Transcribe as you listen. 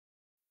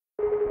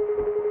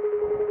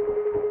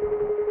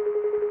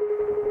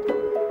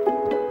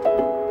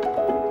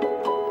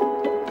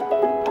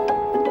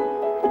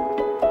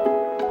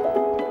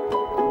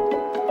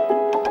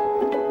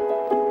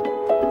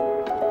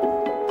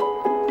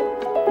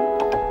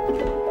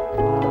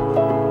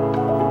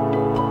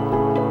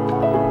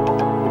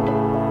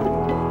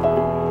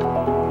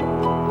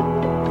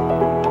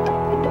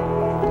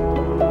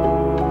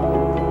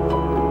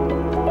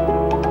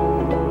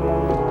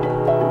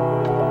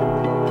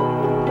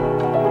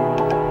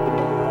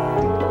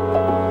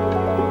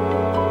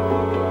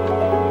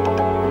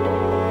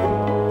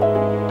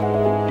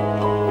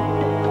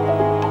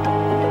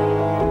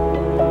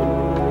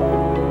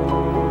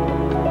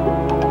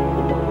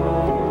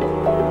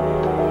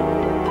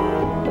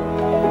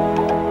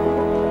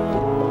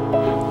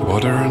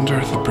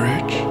over the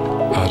bridge,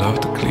 out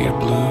of the clear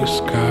blue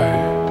sky.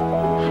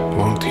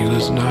 Won't heal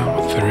us now,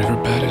 the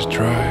riverbed is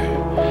dry.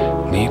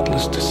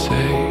 Needless to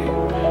say,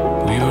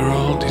 we were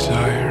all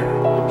desire.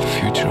 The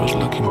future was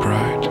looking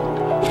bright,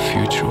 the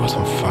future was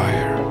on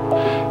fire.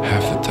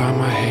 Half the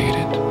time I hate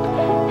it,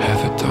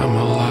 half the time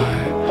I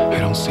lie. I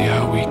don't see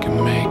how we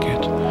can make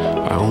it,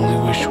 I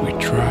only wish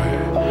we'd try.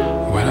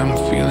 When I'm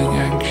feeling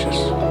anxious,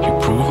 you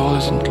prove all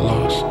isn't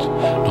lost,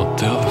 not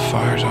till the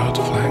fire's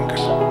outflank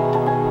us.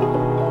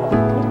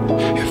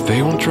 If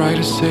they won't try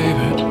to save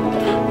it,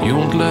 you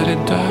won't let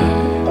it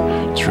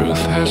die.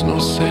 Truth has no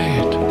say,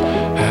 it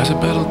has a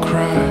battle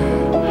cry.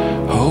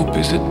 Hope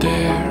is a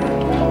dare,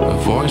 a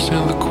voice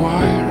in the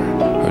choir,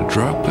 a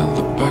drop in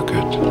the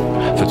bucket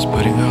that's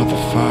putting out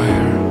the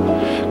fire.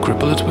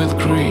 Cripple it with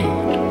greed,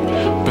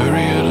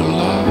 bury it in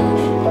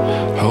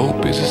love.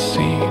 Hope is a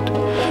seed,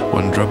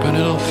 one drop and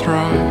it'll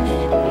thrive.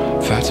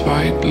 That's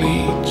why it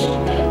leads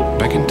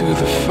back into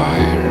the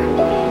fire,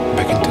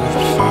 back into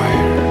the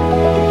fire.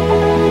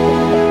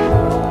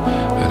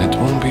 And it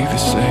won't be the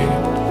same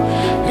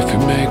if we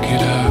make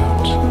it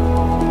out.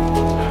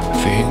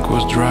 The ink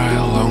was dry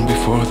long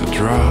before the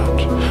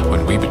drought.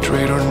 When we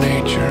betrayed our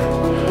nature,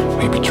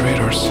 we betrayed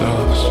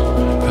ourselves.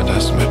 And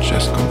as much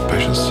as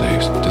compassion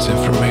saves,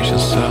 disinformation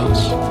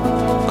sells.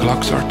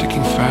 Clocks are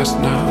ticking fast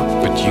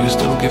now, but you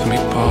still give me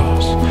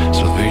pause.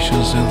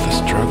 Salvation's in the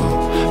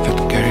struggle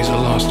that carries a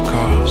lost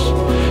cause.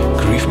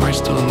 Grief might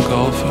still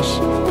engulf us,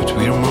 but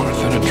we're more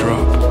than a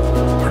drop.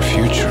 Our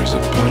future is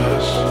upon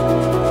us.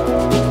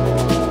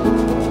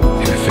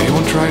 If they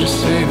won't try to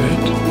save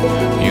it,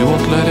 you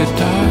won't let it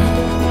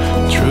die.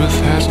 Truth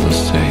has no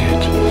say,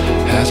 it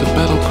has a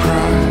battle cry.